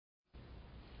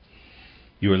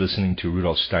You are listening to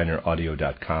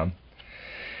RudolfSteinerAudio.com.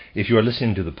 If you are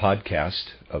listening to the podcast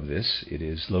of this, it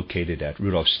is located at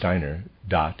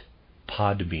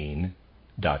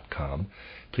rudolfsteiner.podbean.com.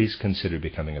 Please consider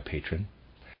becoming a patron.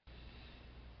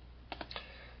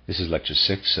 This is Lecture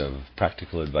 6 of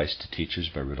Practical Advice to Teachers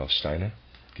by Rudolf Steiner,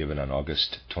 given on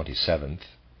August 27th,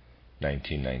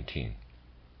 1919.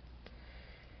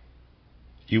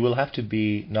 You will have to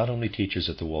be not only teachers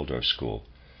at the Waldorf School,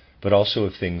 but also,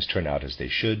 if things turn out as they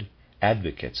should,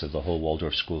 advocates of the whole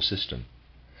Waldorf school system.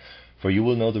 For you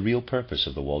will know the real purpose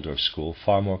of the Waldorf school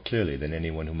far more clearly than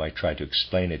anyone who might try to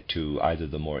explain it to either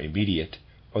the more immediate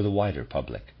or the wider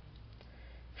public.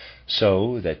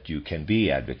 So that you can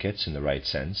be advocates in the right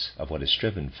sense of what is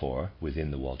striven for within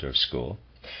the Waldorf school,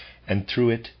 and through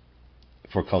it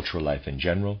for cultural life in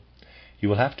general, you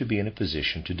will have to be in a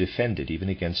position to defend it even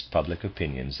against public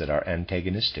opinions that are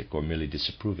antagonistic or merely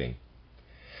disapproving.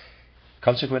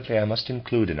 Consequently, I must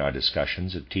include in our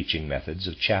discussions of teaching methods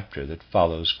a chapter that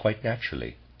follows quite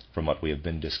naturally from what we have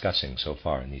been discussing so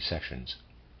far in these sessions.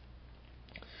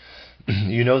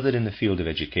 You know that in the field of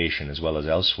education, as well as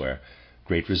elsewhere,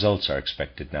 great results are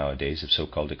expected nowadays of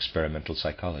so-called experimental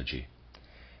psychology.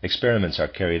 Experiments are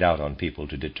carried out on people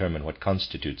to determine what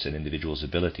constitutes an individual's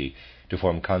ability to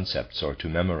form concepts or to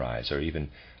memorize, or even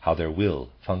how their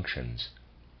will functions.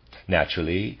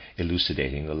 Naturally,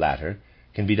 elucidating the latter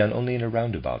can be done only in a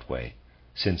roundabout way,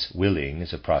 since willing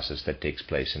is a process that takes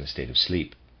place in a state of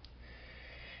sleep.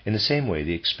 In the same way,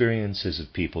 the experiences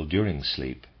of people during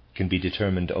sleep can be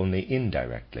determined only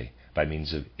indirectly by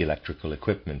means of electrical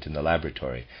equipment in the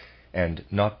laboratory, and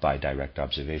not by direct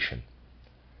observation.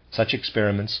 Such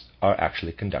experiments are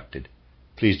actually conducted.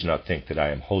 Please do not think that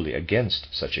I am wholly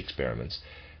against such experiments.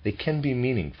 They can be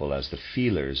meaningful as the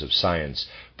feelers of science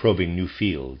probing new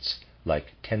fields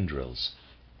like tendrils.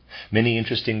 Many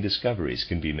interesting discoveries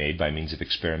can be made by means of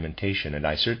experimentation, and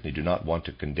I certainly do not want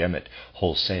to condemn it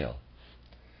wholesale.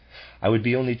 I would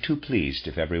be only too pleased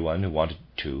if everyone who wanted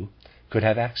to could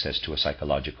have access to a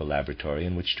psychological laboratory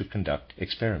in which to conduct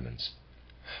experiments.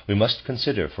 We must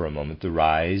consider for a moment the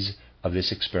rise of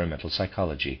this experimental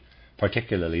psychology,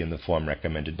 particularly in the form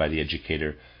recommended by the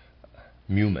educator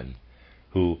Meumann,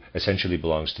 who essentially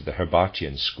belongs to the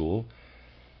Herbartian school.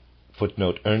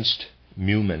 Footnote Ernst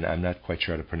Meumann, I'm not quite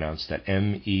sure how to pronounce that,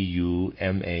 Meumann,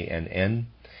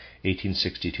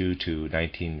 1862 to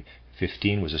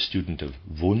 1915, was a student of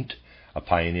Wundt, a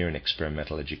pioneer in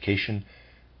experimental education.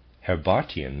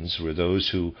 Herbartians were those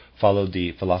who followed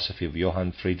the philosophy of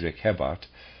Johann Friedrich Herbart,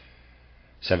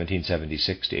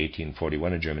 1776 to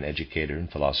 1841, a German educator and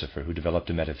philosopher who developed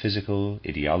a metaphysical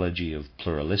ideology of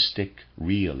pluralistic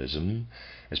realism,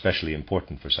 especially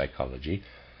important for psychology,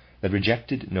 that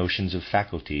rejected notions of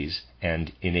faculties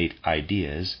and innate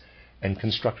ideas and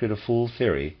constructed a full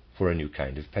theory for a new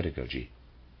kind of pedagogy.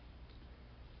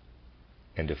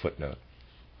 End of footnote.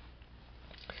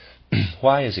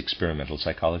 Why is experimental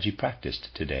psychology practiced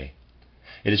today?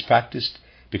 It is practiced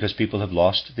because people have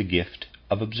lost the gift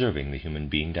of observing the human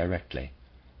being directly.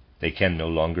 They can no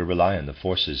longer rely on the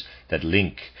forces that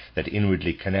link, that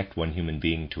inwardly connect one human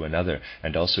being to another,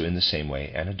 and also in the same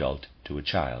way an adult to a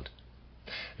child.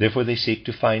 Therefore they seek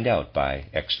to find out by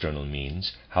external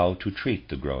means how to treat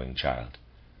the growing child.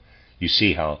 You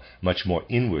see how much more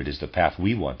inward is the path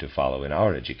we want to follow in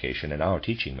our education and our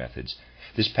teaching methods.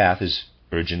 This path is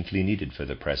urgently needed for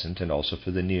the present and also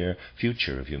for the near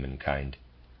future of humankind.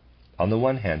 On the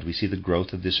one hand, we see the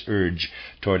growth of this urge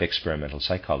toward experimental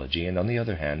psychology, and on the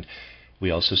other hand,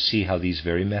 we also see how these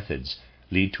very methods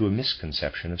lead to a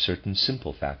misconception of certain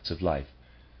simple facts of life.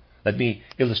 Let me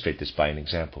illustrate this by an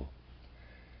example.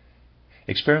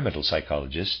 Experimental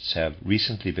psychologists have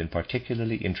recently been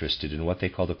particularly interested in what they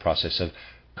call the process of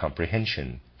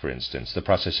comprehension, for instance, the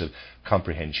process of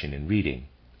comprehension in reading,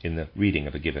 in the reading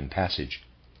of a given passage.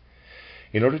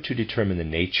 In order to determine the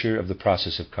nature of the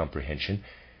process of comprehension,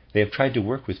 they have tried to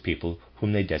work with people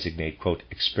whom they designate, quote,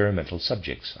 experimental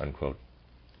subjects, unquote.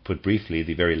 Put briefly,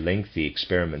 the very lengthy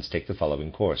experiments take the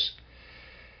following course.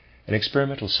 An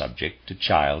experimental subject, a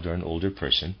child or an older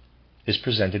person, is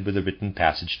presented with a written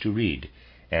passage to read,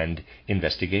 and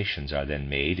investigations are then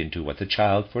made into what the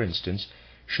child, for instance,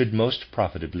 should most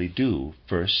profitably do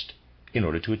first in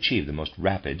order to achieve the most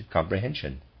rapid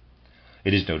comprehension.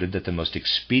 It is noted that the most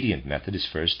expedient method is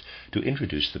first to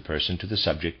introduce the person to the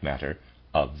subject matter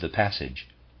of the passage.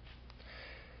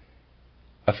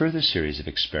 A further series of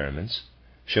experiments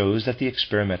shows that the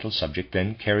experimental subject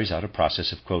then carries out a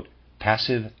process of, quote,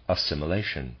 passive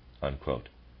assimilation, unquote.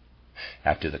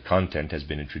 After the content has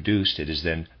been introduced, it is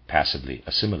then passively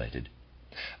assimilated.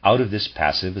 Out of this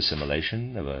passive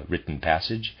assimilation of a written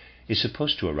passage is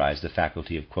supposed to arise the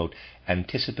faculty of, quote,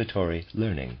 anticipatory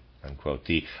learning, unquote,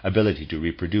 the ability to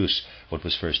reproduce what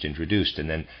was first introduced and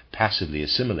then passively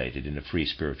assimilated in a free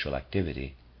spiritual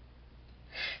activity.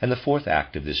 And the fourth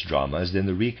act of this drama is then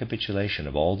the recapitulation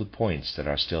of all the points that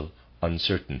are still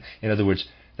uncertain, in other words,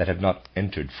 that have not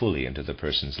entered fully into the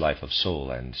person's life of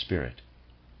soul and spirit.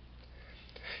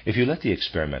 If you let the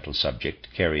experimental subject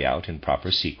carry out in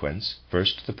proper sequence,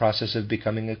 first the process of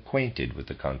becoming acquainted with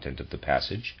the content of the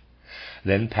passage,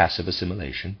 then passive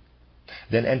assimilation,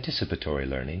 then anticipatory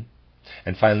learning,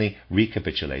 and finally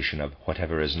recapitulation of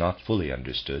whatever is not fully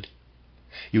understood,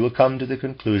 you will come to the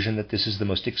conclusion that this is the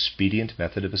most expedient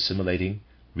method of assimilating,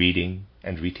 reading,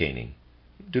 and retaining.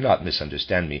 Do not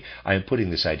misunderstand me. I am putting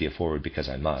this idea forward because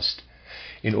I must,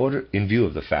 in view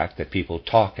of the fact that people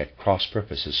talk at cross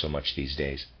purposes so much these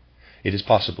days. It is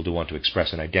possible to want to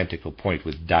express an identical point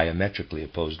with diametrically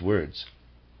opposed words.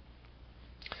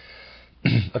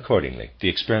 Accordingly, the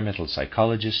experimental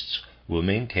psychologists will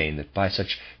maintain that by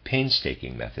such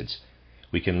painstaking methods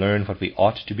we can learn what we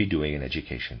ought to be doing in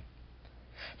education.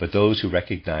 But those who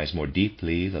recognize more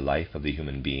deeply the life of the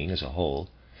human being as a whole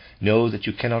know that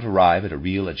you cannot arrive at a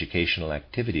real educational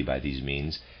activity by these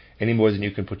means any more than you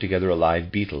can put together a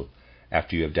live beetle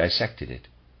after you have dissected it.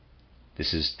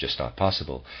 This is just not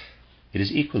possible. It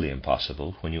is equally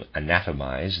impossible when you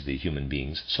anatomize the human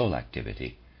being's soul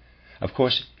activity. Of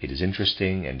course, it is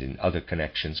interesting and in other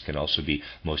connections can also be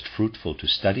most fruitful to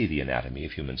study the anatomy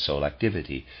of human soul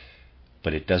activity,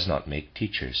 but it does not make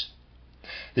teachers.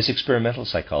 This experimental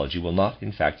psychology will not,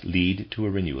 in fact, lead to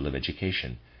a renewal of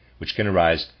education, which can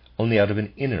arise only out of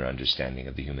an inner understanding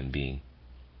of the human being.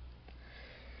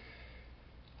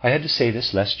 I had to say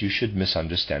this lest you should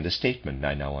misunderstand a statement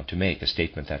I now want to make, a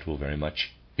statement that will very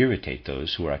much irritate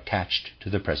those who are attached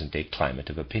to the present-day climate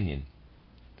of opinion.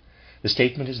 The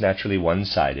statement is naturally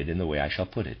one-sided in the way I shall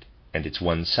put it, and its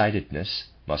one-sidedness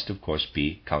must of course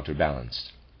be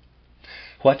counterbalanced.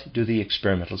 What do the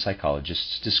experimental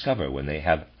psychologists discover when they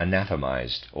have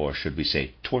anatomized, or should we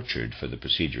say tortured, for the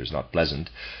procedure is not pleasant,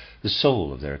 the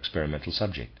soul of their experimental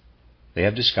subject? They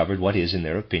have discovered what is, in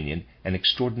their opinion, an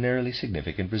extraordinarily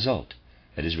significant result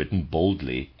that is written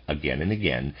boldly again and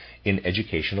again in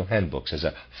educational handbooks as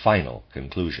a final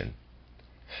conclusion.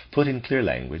 Put in clear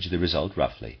language, the result,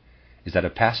 roughly, is that a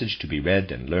passage to be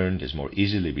read and learned is more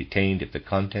easily retained if the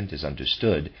content is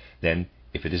understood than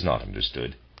if it is not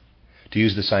understood. To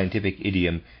use the scientific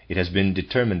idiom, it has been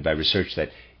determined by research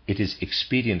that it is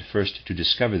expedient first to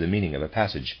discover the meaning of a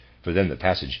passage, for then the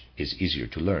passage is easier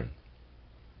to learn.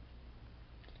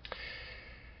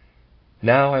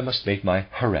 Now I must make my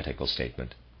heretical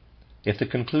statement. If the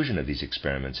conclusion of these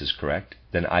experiments is correct,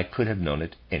 then I could have known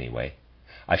it anyway.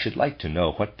 I should like to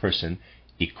know what person,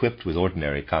 equipped with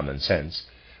ordinary common sense,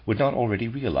 would not already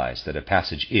realize that a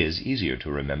passage is easier to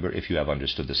remember if you have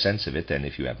understood the sense of it than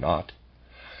if you have not.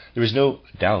 There is no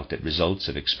doubt that results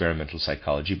of experimental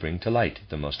psychology bring to light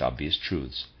the most obvious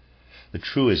truths. The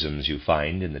truisms you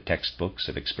find in the textbooks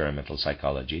of experimental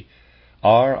psychology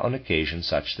are on occasion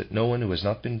such that no one who has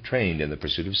not been trained in the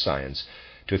pursuit of science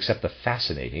to accept the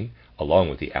fascinating, along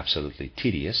with the absolutely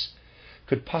tedious,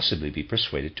 could possibly be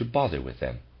persuaded to bother with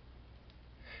them.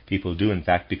 People do in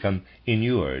fact become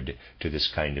inured to this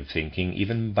kind of thinking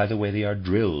even by the way they are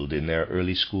drilled in their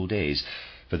early school days,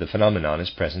 for the phenomenon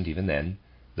is present even then,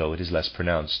 though it is less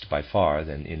pronounced by far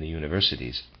than in the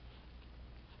universities.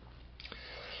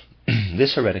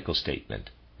 This heretical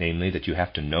statement, namely that you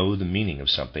have to know the meaning of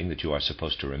something that you are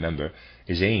supposed to remember,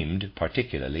 is aimed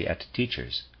particularly at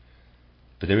teachers.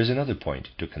 But there is another point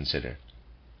to consider.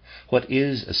 What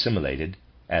is assimilated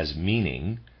as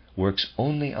meaning works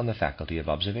only on the faculty of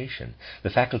observation, the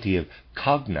faculty of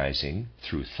cognizing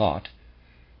through thought.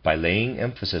 By laying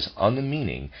emphasis on the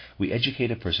meaning, we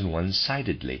educate a person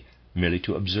one-sidedly, merely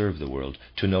to observe the world,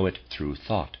 to know it through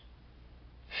thought.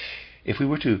 If we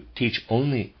were to teach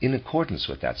only in accordance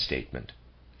with that statement,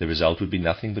 the result would be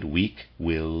nothing but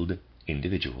weak-willed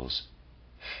individuals.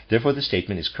 Therefore the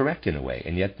statement is correct in a way,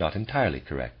 and yet not entirely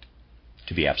correct.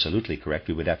 To be absolutely correct,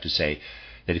 we would have to say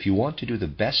that if you want to do the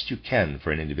best you can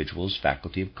for an individual's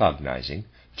faculty of cognizing,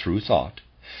 through thought,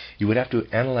 you would have to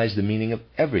analyze the meaning of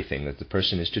everything that the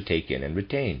person is to take in and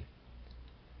retain.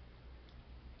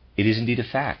 It is indeed a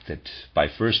fact that by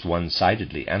first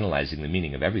one-sidedly analyzing the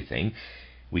meaning of everything,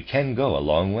 we can go a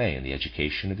long way in the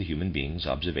education of the human being's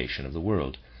observation of the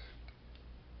world.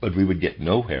 But we would get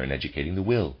nowhere in educating the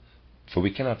will, for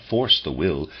we cannot force the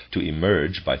will to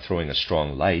emerge by throwing a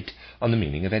strong light on the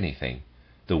meaning of anything.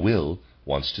 The will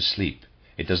wants to sleep.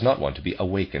 It does not want to be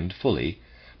awakened fully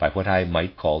by what I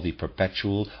might call the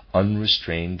perpetual,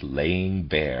 unrestrained laying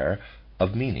bare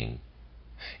of meaning.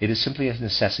 It is simply a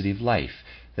necessity of life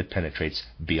that penetrates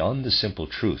beyond the simple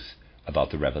truth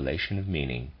about the revelation of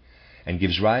meaning, and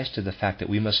gives rise to the fact that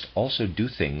we must also do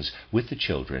things with the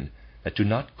children that do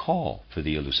not call for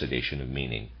the elucidation of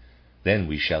meaning. Then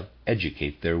we shall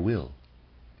educate their will.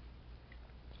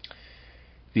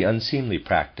 The unseemly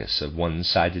practice of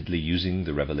one-sidedly using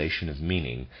the revelation of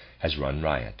meaning has run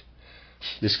riot.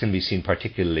 This can be seen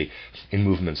particularly in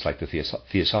movements like the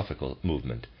Theosophical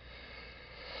movement.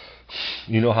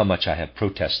 You know how much I have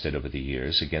protested over the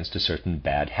years against a certain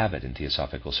bad habit in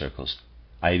Theosophical circles.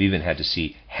 I have even had to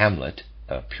see Hamlet,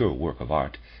 a pure work of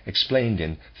art, explained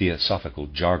in Theosophical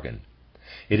jargon.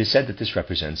 It is said that this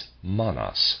represents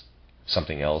monos,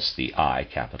 something else the I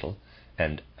capital,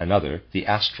 and another the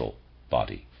astral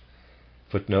body.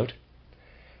 Footnote: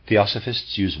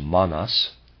 Theosophists use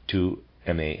monos,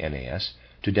 M-A-N-A-S,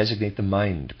 to designate the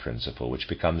mind principle, which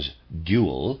becomes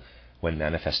dual when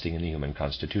manifesting in the human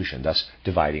constitution, thus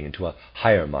dividing into a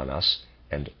higher monos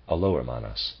and a lower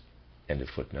monos. End of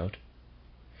footnote.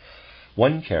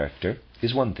 One character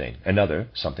is one thing, another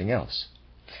something else.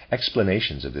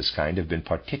 Explanations of this kind have been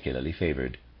particularly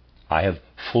favored. I have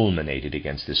fulminated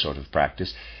against this sort of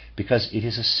practice because it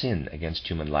is a sin against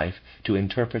human life to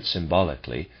interpret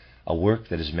symbolically a work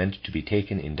that is meant to be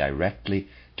taken in directly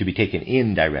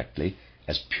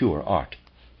as pure art.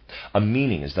 A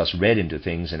meaning is thus read into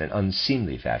things in an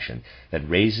unseemly fashion that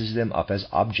raises them up as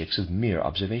objects of mere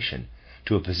observation,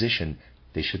 to a position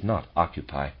they should not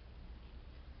occupy.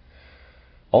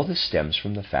 All this stems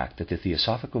from the fact that the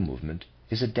Theosophical movement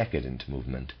is a decadent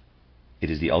movement. It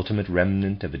is the ultimate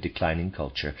remnant of a declining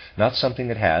culture, not something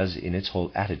that has, in its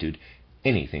whole attitude,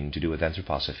 anything to do with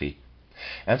anthroposophy.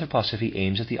 Anthroposophy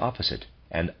aims at the opposite,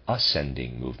 an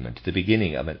ascending movement, the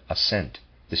beginning of an ascent.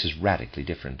 This is radically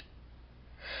different.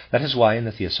 That is why in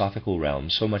the Theosophical realm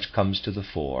so much comes to the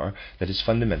fore that is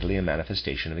fundamentally a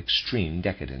manifestation of extreme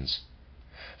decadence.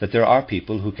 That there are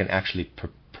people who can actually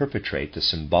perpetrate the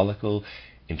symbolical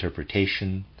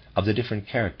interpretation of the different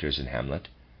characters in Hamlet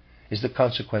is the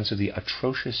consequence of the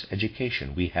atrocious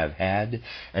education we have had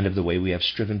and of the way we have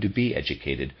striven to be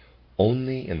educated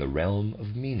only in the realm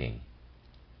of meaning.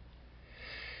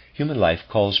 Human life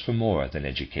calls for more than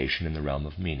education in the realm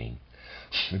of meaning.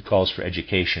 It calls for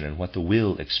education in what the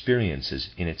will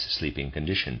experiences in its sleeping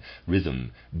condition: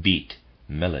 rhythm, beat,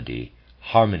 melody,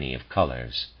 harmony of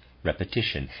colors,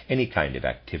 repetition, any kind of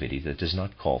activity that does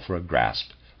not call for a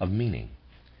grasp of meaning.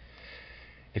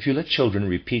 If you let children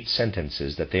repeat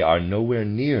sentences that they are nowhere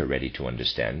near ready to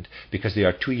understand because they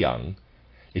are too young,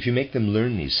 if you make them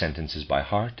learn these sentences by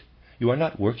heart, you are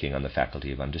not working on the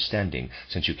faculty of understanding,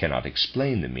 since you cannot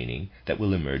explain the meaning that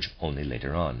will emerge only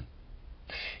later on.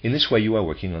 In this way you are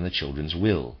working on the children's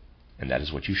will, and that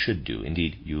is what you should do,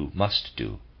 indeed you must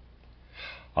do.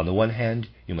 On the one hand,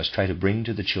 you must try to bring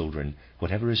to the children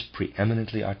whatever is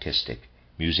preeminently artistic,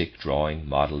 music, drawing,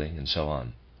 modeling, and so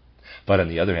on. But on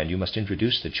the other hand, you must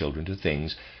introduce the children to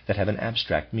things that have an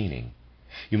abstract meaning.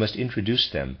 You must introduce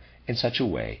them in such a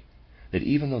way that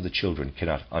even though the children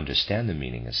cannot understand the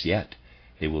meaning as yet,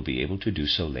 they will be able to do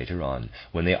so later on,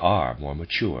 when they are more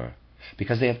mature,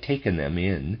 because they have taken them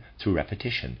in through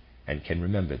repetition and can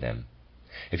remember them.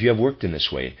 If you have worked in this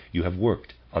way, you have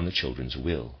worked on the children's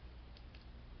will.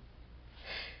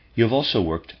 You have also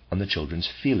worked on the children's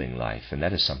feeling life, and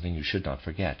that is something you should not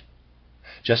forget.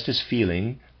 Just as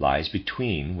feeling lies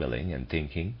between willing and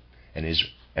thinking, and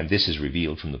this is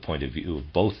revealed from the point of view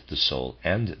of both the soul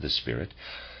and the spirit,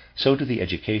 so do the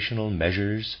educational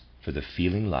measures for the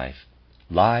feeling life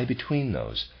lie between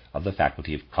those of the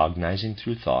faculty of cognizing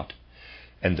through thought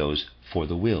and those for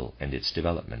the will and its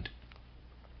development.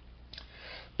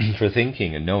 For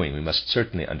thinking and knowing, we must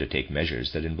certainly undertake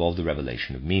measures that involve the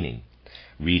revelation of meaning,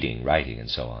 reading, writing, and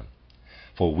so on.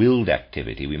 For willed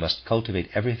activity, we must cultivate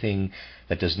everything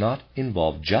that does not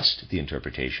involve just the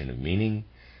interpretation of meaning,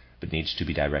 but needs to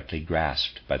be directly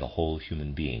grasped by the whole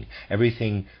human being,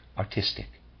 everything artistic.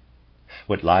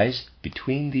 What lies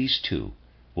between these two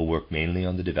will work mainly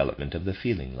on the development of the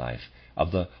feeling life,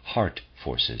 of the heart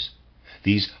forces.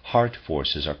 These heart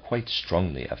forces are quite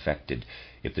strongly affected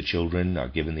if the children are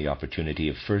given the opportunity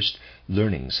of first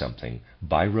learning something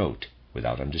by rote,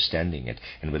 without understanding it,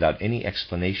 and without any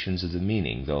explanations of the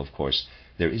meaning, though, of course,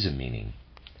 there is a meaning.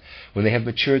 When they have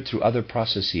matured through other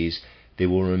processes, they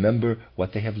will remember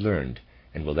what they have learned,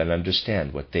 and will then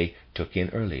understand what they took in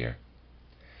earlier.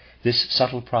 This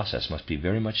subtle process must be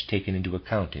very much taken into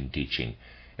account in teaching,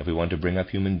 if we want to bring up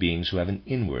human beings who have an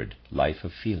inward life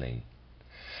of feeling.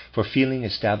 For feeling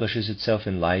establishes itself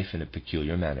in life in a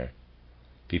peculiar manner.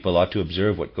 People ought to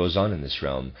observe what goes on in this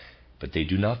realm, but they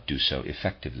do not do so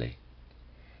effectively.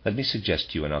 Let me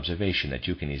suggest to you an observation that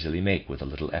you can easily make with a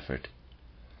little effort.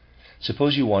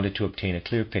 Suppose you wanted to obtain a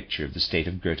clear picture of the state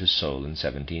of Goethe's soul in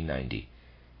 1790.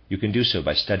 You can do so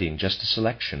by studying just a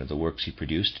selection of the works he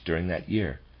produced during that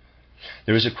year.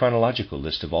 There is a chronological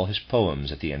list of all his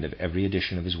poems at the end of every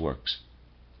edition of his works.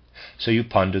 So you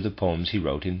ponder the poems he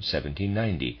wrote in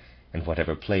 1790, and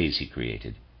whatever plays he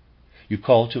created. You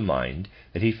call to mind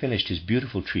that he finished his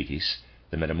beautiful treatise,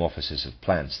 The Metamorphosis of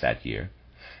Plants, that year,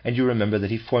 and you remember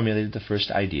that he formulated the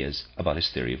first ideas about his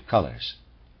theory of colors.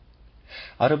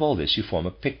 Out of all this you form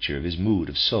a picture of his mood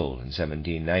of soul in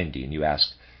 1790, and you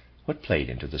ask, what played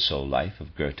into the soul life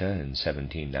of Goethe in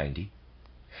 1790?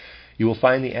 You will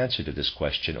find the answer to this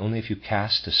question only if you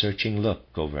cast a searching look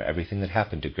over everything that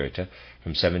happened to Goethe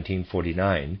from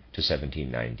 1749 to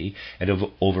 1790,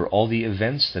 and over all the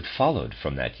events that followed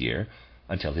from that year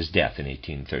until his death in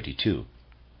 1832.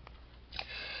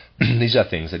 These are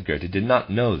things that Goethe did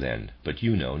not know then, but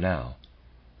you know now.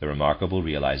 The remarkable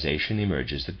realization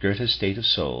emerges that Goethe's state of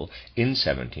soul in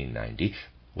 1790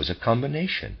 was a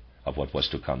combination of what was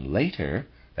to come later,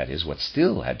 that is, what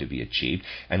still had to be achieved,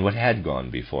 and what had gone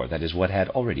before, that is, what had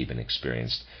already been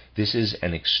experienced. This is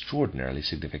an extraordinarily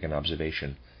significant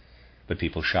observation, but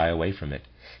people shy away from it,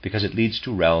 because it leads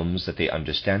to realms that they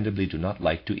understandably do not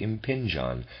like to impinge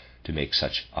on to make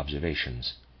such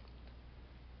observations.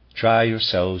 Try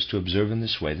yourselves to observe in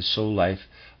this way the soul life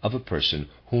of a person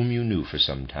whom you knew for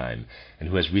some time, and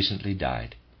who has recently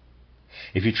died.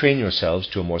 If you train yourselves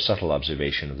to a more subtle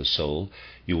observation of the soul,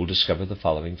 you will discover the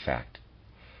following fact.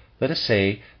 Let us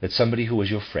say that somebody who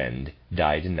was your friend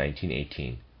died in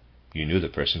 1918. You knew the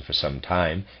person for some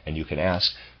time, and you can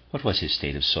ask, what was his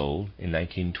state of soul in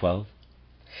 1912?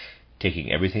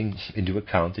 Taking everything into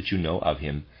account that you know of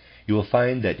him, you will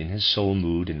find that in his soul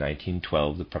mood in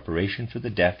 1912 the preparation for the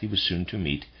death he was soon to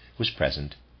meet was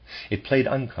present. It played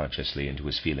unconsciously into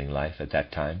his feeling life at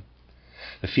that time.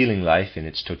 The feeling life in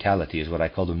its totality is what I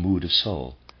call the mood of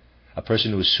soul. A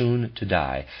person who is soon to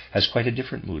die has quite a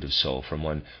different mood of soul from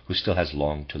one who still has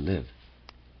long to live.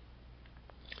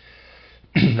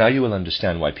 Now you will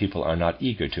understand why people are not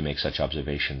eager to make such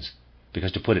observations,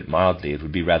 because, to put it mildly, it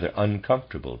would be rather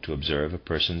uncomfortable to observe a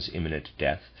person's imminent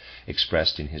death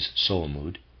expressed in his soul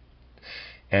mood.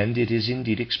 And it is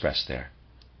indeed expressed there.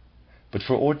 But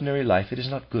for ordinary life it is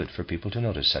not good for people to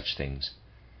notice such things.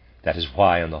 That is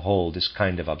why, on the whole, this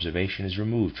kind of observation is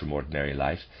removed from ordinary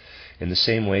life, in the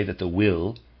same way that the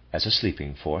will, as a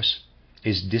sleeping force,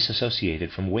 is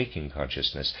disassociated from waking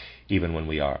consciousness, even when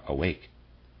we are awake.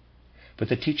 But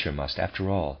the teacher must, after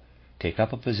all, take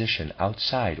up a position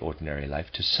outside ordinary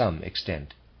life to some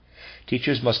extent.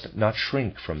 Teachers must not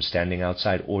shrink from standing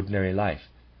outside ordinary life,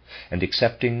 and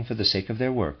accepting, for the sake of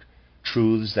their work,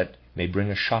 truths that may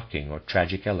bring a shocking or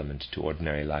tragic element to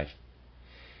ordinary life.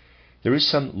 There is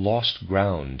some lost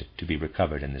ground to be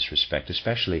recovered in this respect,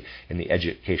 especially in the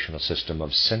educational system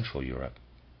of Central Europe.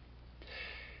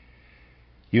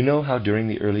 You know how during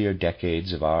the earlier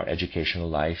decades of our educational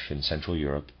life in Central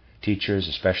Europe, teachers,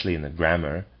 especially in the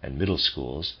grammar and middle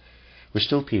schools, were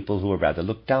still people who were rather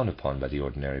looked down upon by the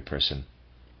ordinary person.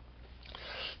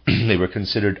 They were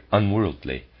considered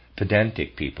unworldly,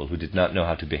 pedantic people who did not know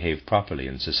how to behave properly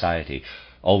in society,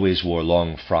 always wore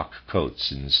long frock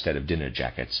coats instead of dinner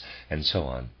jackets, and so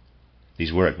on.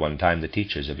 These were at one time the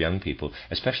teachers of young people,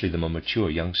 especially the more mature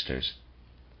youngsters.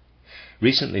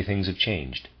 Recently things have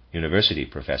changed. University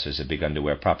professors have begun to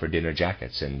wear proper dinner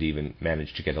jackets and even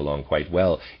managed to get along quite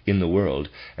well in the world,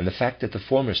 and the fact that the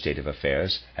former state of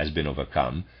affairs has been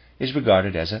overcome is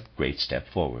regarded as a great step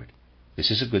forward. This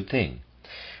is a good thing,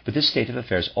 but this state of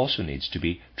affairs also needs to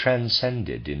be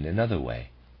transcended in another way.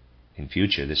 In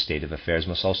future, this state of affairs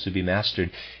must also be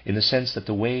mastered in the sense that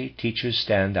the way teachers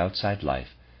stand outside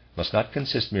life must not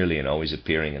consist merely in always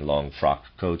appearing in long frock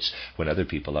coats when other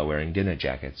people are wearing dinner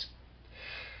jackets.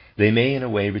 They may in a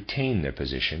way retain their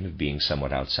position of being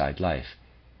somewhat outside life,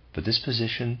 but this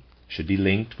position should be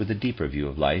linked with a deeper view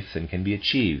of life than can be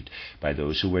achieved by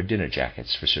those who wear dinner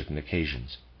jackets for certain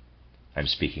occasions. I am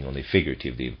speaking only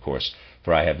figuratively, of course,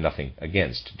 for I have nothing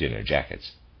against dinner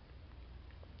jackets.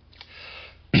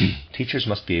 Teachers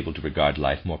must be able to regard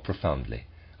life more profoundly,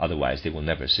 otherwise they will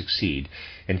never succeed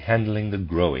in handling the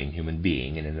growing human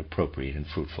being in an appropriate and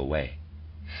fruitful way.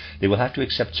 They will have to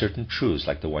accept certain truths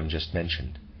like the one just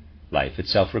mentioned. Life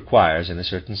itself requires, in a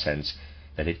certain sense,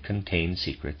 that it contain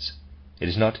secrets. It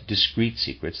is not discrete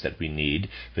secrets that we need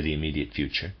for the immediate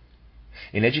future.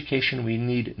 In education we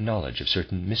need knowledge of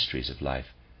certain mysteries of life.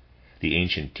 The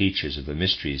ancient teachers of the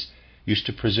mysteries used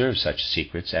to preserve such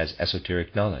secrets as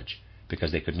esoteric knowledge,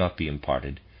 because they could not be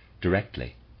imparted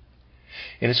directly.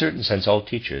 In a certain sense, all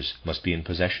teachers must be in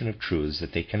possession of truths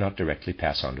that they cannot directly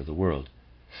pass on to the world.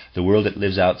 The world that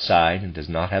lives outside and does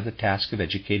not have the task of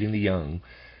educating the young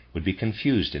would be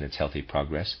confused in its healthy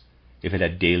progress if it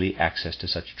had daily access to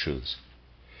such truths.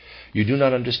 You do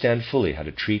not understand fully how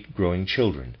to treat growing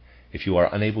children if you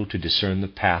are unable to discern the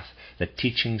path that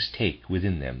teachings take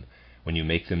within them when you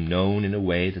make them known in a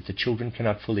way that the children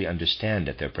cannot fully understand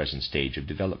at their present stage of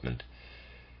development.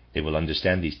 They will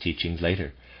understand these teachings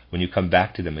later, when you come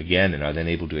back to them again and are then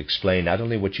able to explain not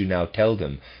only what you now tell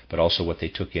them, but also what they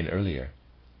took in earlier.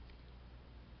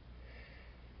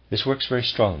 This works very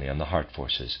strongly on the heart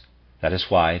forces. That is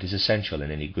why it is essential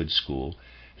in any good school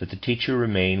that the teacher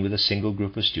remain with a single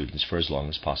group of students for as long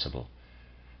as possible.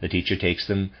 The teacher takes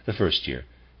them the first year,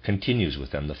 continues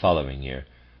with them the following year,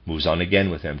 moves on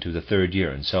again with them to the third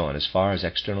year, and so on, as far as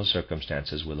external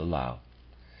circumstances will allow.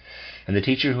 And the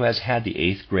teacher who has had the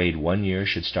 8th grade 1 year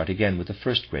should start again with the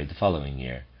 1st grade the following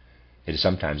year. It is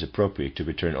sometimes appropriate to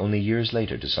return only years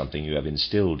later to something you have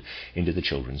instilled into the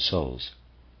children's souls.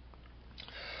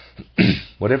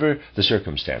 Whatever the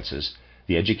circumstances,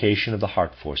 the education of the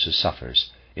heart forces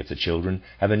suffers if the children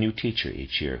have a new teacher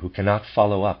each year who cannot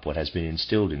follow up what has been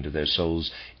instilled into their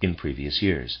souls in previous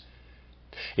years.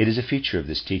 It is a feature of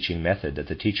this teaching method that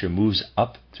the teacher moves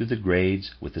up through the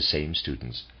grades with the same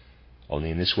students. Only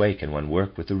in this way can one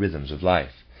work with the rhythms of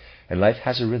life, and life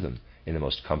has a rhythm in the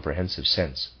most comprehensive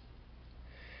sense.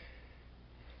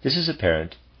 This is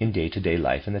apparent in day-to-day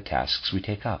life and the tasks we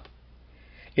take up.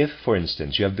 If, for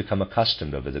instance, you have become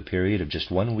accustomed over the period of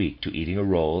just 1 week to eating a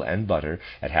roll and butter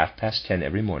at 10:30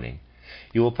 every morning,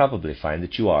 you will probably find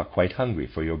that you are quite hungry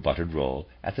for your buttered roll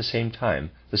at the same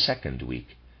time the 2nd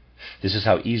week. This is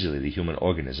how easily the human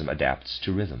organism adapts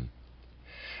to rhythm.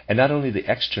 And not only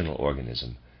the external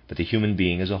organism, but the human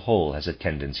being as a whole has a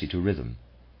tendency to rhythm.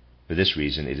 For this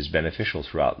reason it is beneficial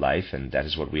throughout life, and that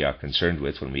is what we are concerned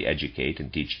with when we educate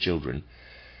and teach children,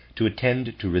 to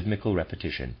attend to rhythmical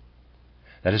repetition.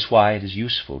 That is why it is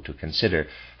useful to consider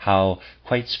how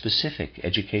quite specific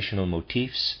educational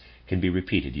motifs can be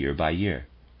repeated year by year.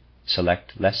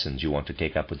 Select lessons you want to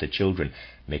take up with the children,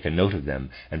 make a note of them,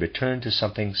 and return to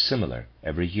something similar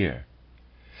every year.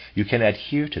 You can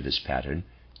adhere to this pattern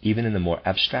even in the more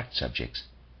abstract subjects.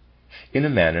 In a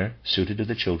manner suited to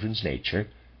the children's nature,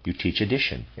 you teach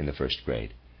addition in the 1st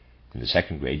grade. In the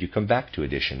 2nd grade you come back to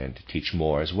addition and teach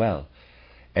more as well.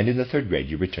 And in the 3rd grade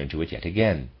you return to it yet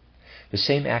again. The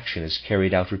same action is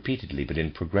carried out repeatedly, but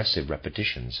in progressive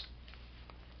repetitions.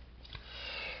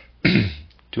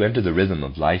 To enter the rhythm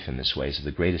of life in this way is of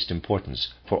the greatest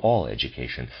importance for all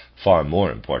education, far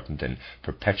more important than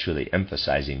perpetually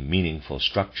emphasizing meaningful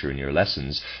structure in your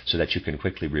lessons so that you can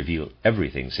quickly reveal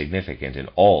everything significant in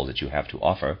all that you have to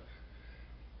offer.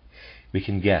 We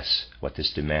can guess what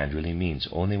this demand really means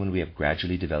only when we have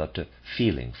gradually developed a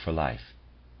feeling for life.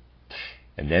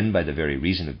 And then, by the very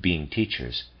reason of being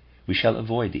teachers, we shall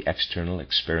avoid the external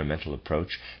experimental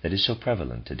approach that is so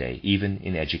prevalent today, even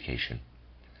in education.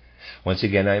 Once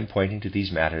again, I am pointing to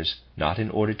these matters not in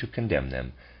order to condemn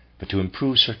them, but to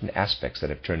improve certain aspects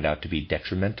that have turned out to be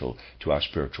detrimental to our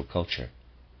spiritual culture.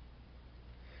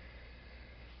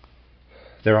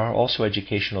 There are also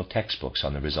educational textbooks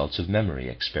on the results of memory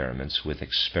experiments with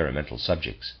experimental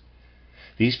subjects.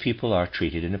 These people are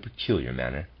treated in a peculiar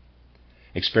manner.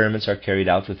 Experiments are carried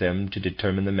out with them to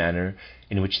determine the manner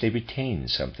in which they retain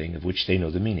something of which they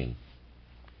know the meaning.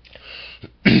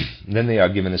 Then they are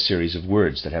given a series of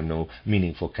words that have no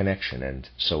meaningful connection, and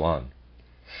so on.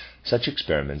 Such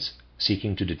experiments,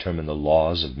 seeking to determine the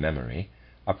laws of memory,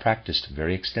 are practiced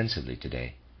very extensively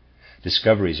today.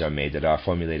 Discoveries are made that are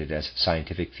formulated as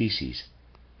scientific theses.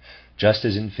 Just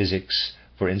as in physics,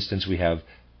 for instance, we have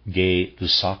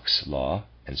Gay-Lussac's law,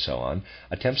 and so on,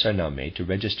 attempts are now made to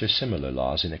register similar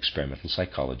laws in experimental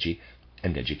psychology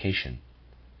and education.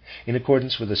 In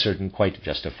accordance with a certain quite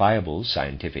justifiable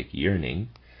scientific yearning,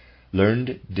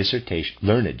 learned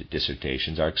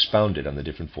dissertations are expounded on the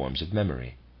different forms of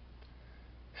memory.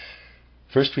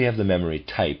 First, we have the memory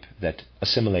type that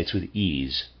assimilates with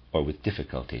ease or with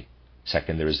difficulty.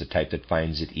 Second, there is the type that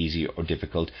finds it easy or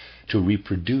difficult to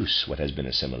reproduce what has been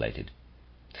assimilated.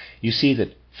 You see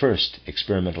that first,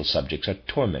 experimental subjects are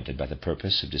tormented by the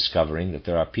purpose of discovering that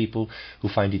there are people who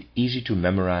find it easy to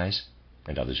memorize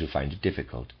and others who find it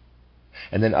difficult.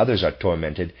 And then others are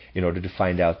tormented in order to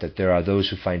find out that there are those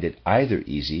who find it either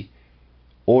easy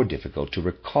or difficult to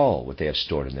recall what they have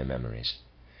stored in their memories.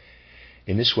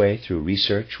 In this way, through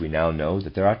research, we now know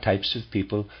that there are types of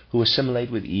people who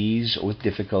assimilate with ease or with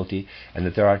difficulty, and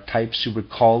that there are types who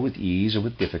recall with ease or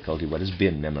with difficulty what has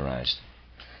been memorized.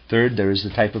 Third, there is the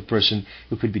type of person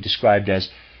who could be described as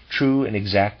true and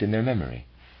exact in their memory.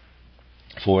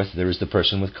 Fourth, there is the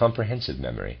person with comprehensive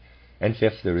memory. And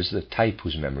fifth, there is the type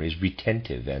whose memory is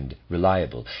retentive and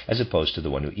reliable, as opposed to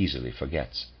the one who easily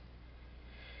forgets.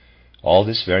 All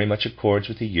this very much accords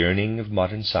with the yearning of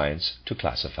modern science to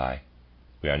classify.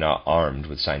 We are now armed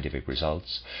with scientific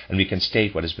results, and we can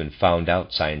state what has been found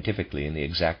out scientifically in the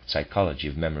exact psychology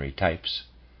of memory types.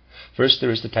 First,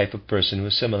 there is the type of person who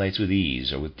assimilates with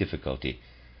ease or with difficulty.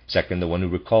 Second, the one who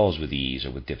recalls with ease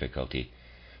or with difficulty.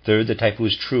 Third, the type who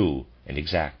is true and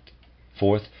exact.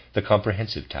 Fourth, the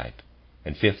comprehensive type.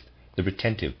 And fifth, the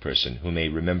retentive person who may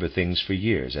remember things for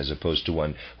years as opposed to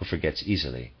one who forgets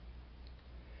easily.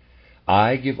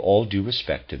 I give all due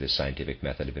respect to this scientific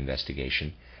method of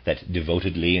investigation that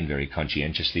devotedly and very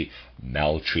conscientiously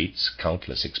maltreats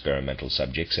countless experimental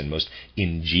subjects and most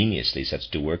ingeniously sets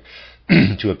to work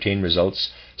to obtain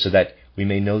results so that we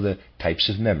may know the types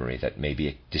of memory that may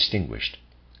be distinguished.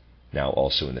 Now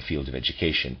also in the field of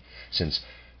education, since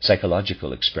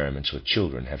psychological experiments with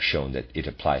children have shown that it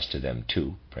applies to them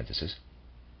too.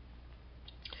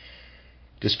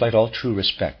 Despite all true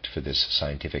respect for this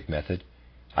scientific method,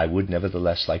 I would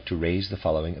nevertheless like to raise the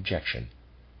following objection.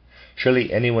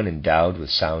 Surely anyone endowed with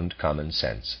sound common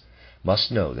sense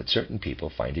must know that certain people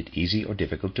find it easy or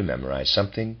difficult to memorize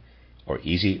something, or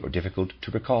easy or difficult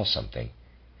to recall something.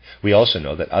 We also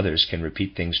know that others can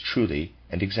repeat things truly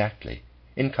and exactly,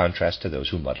 in contrast to those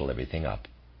who muddle everything up.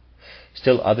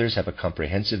 Still others have a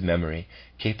comprehensive memory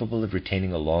capable of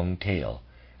retaining a long tale,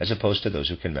 as opposed to those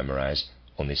who can memorize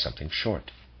only something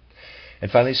short. And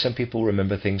finally, some people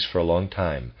remember things for a long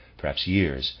time, perhaps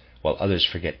years, while others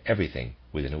forget everything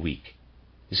within a week.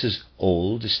 This is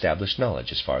old, established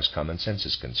knowledge as far as common sense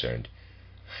is concerned.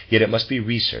 Yet it must be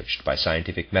researched by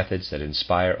scientific methods that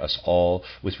inspire us all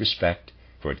with respect,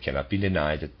 for it cannot be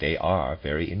denied that they are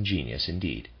very ingenious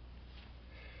indeed.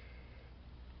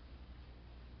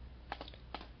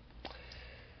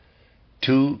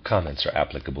 Two comments are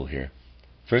applicable here.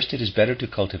 First, it is better to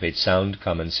cultivate sound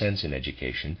common sense in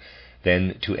education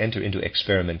than to enter into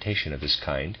experimentation of this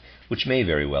kind, which may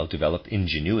very well develop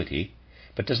ingenuity,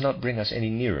 but does not bring us any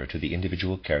nearer to the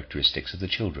individual characteristics of the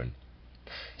children.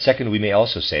 Second, we may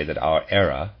also say that our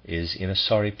era is in a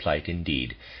sorry plight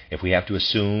indeed, if we have to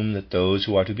assume that those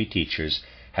who are to be teachers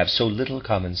have so little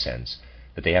common sense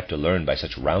that they have to learn by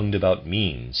such roundabout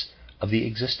means of the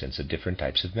existence of different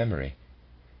types of memory.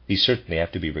 These certainly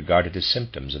have to be regarded as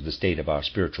symptoms of the state of our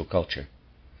spiritual culture.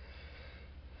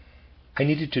 I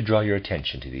needed to draw your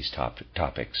attention to these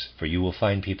topics, for you will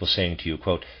find people saying to you,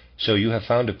 quote, "So you have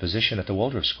found a position at the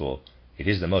Waldorf School. It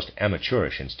is the most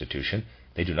amateurish institution.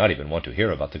 They do not even want to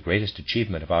hear about the greatest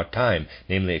achievement of our time,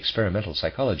 namely experimental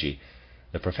psychology.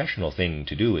 The professional thing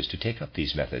to do is to take up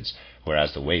these methods,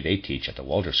 whereas the way they teach at the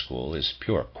Waldorf School is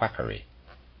pure quackery."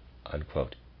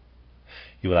 Unquote.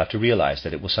 You will have to realize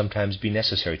that it will sometimes be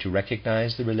necessary to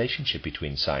recognize the relationship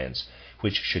between science,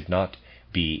 which should not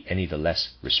be any the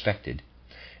less respected,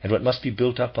 and what must be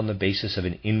built up on the basis of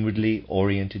an inwardly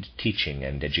oriented teaching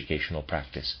and educational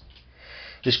practice.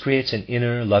 This creates an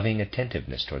inner, loving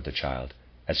attentiveness toward the child,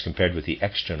 as compared with the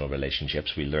external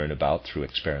relationships we learn about through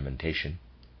experimentation.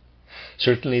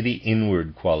 Certainly the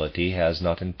inward quality has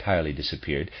not entirely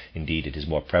disappeared, indeed it is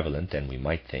more prevalent than we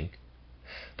might think,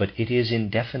 but it is in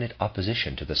definite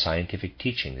opposition to the scientific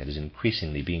teaching that is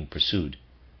increasingly being pursued.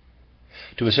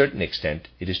 To a certain extent,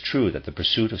 it is true that the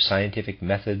pursuit of scientific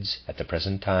methods at the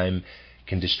present time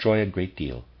can destroy a great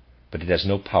deal, but it has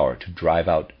no power to drive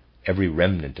out every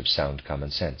remnant of sound common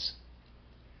sense.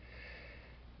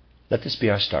 Let this be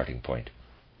our starting point.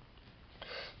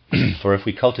 For if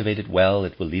we cultivate it well,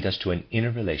 it will lead us to an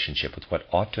inner relationship with what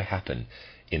ought to happen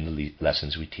in the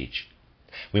lessons we teach.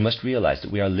 We must realize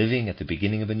that we are living at the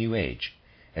beginning of a new age,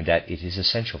 and that it is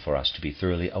essential for us to be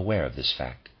thoroughly aware of this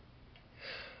fact.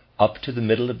 Up to the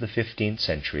middle of the 15th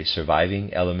century,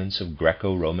 surviving elements of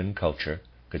Greco-Roman culture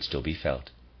could still be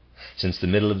felt. Since the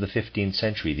middle of the 15th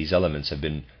century, these elements have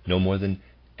been no more than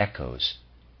echoes.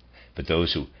 But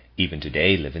those who even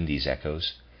today live in these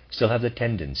echoes still have the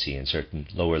tendency in certain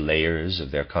lower layers of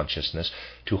their consciousness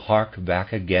to hark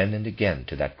back again and again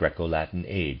to that Greco-Latin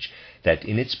age that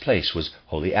in its place was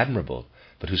wholly admirable,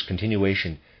 but whose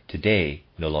continuation today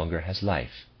no longer has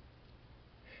life.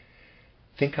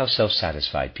 Think how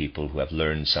self-satisfied people who have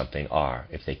learned something are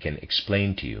if they can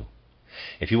explain to you.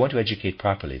 If you want to educate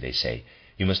properly, they say,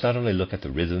 you must not only look at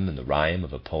the rhythm and the rhyme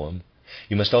of a poem,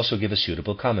 you must also give a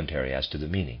suitable commentary as to the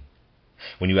meaning.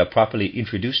 When you have properly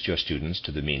introduced your students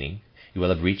to the meaning, you will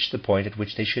have reached the point at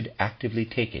which they should actively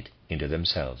take it into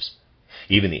themselves.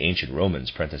 Even the ancient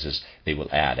Romans, they will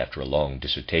add after a long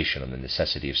dissertation on the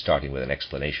necessity of starting with an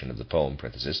explanation of the poem,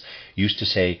 used to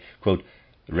say, quote,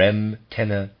 rem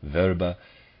tena verba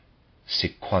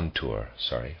sequantur.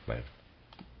 Sorry, my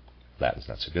Latin's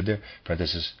not so good there.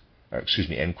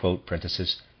 End quote,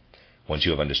 parenthesis. Once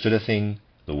you have understood a thing,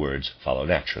 the words follow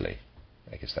naturally.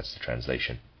 I guess that's the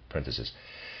translation, parenthesis.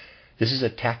 This is a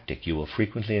tactic you will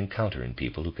frequently encounter in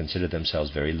people who consider themselves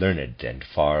very learned and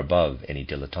far above any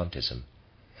dilettantism.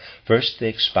 First, they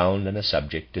expound on a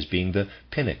subject as being the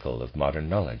pinnacle of modern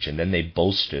knowledge, and then they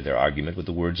bolster their argument with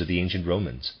the words of the ancient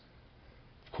Romans.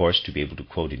 Of course, to be able to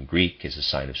quote in Greek is a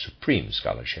sign of supreme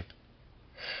scholarship.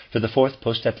 For the fourth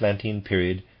post-Atlantean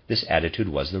period, this attitude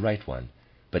was the right one,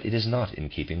 but it is not in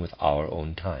keeping with our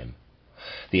own time.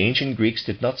 The ancient Greeks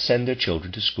did not send their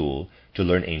children to school to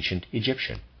learn ancient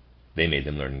Egyptian. They made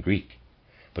them learn Greek.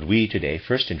 But we today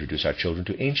first introduce our children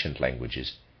to ancient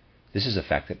languages. This is a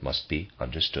fact that must be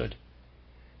understood.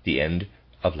 The end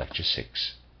of Lecture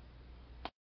 6.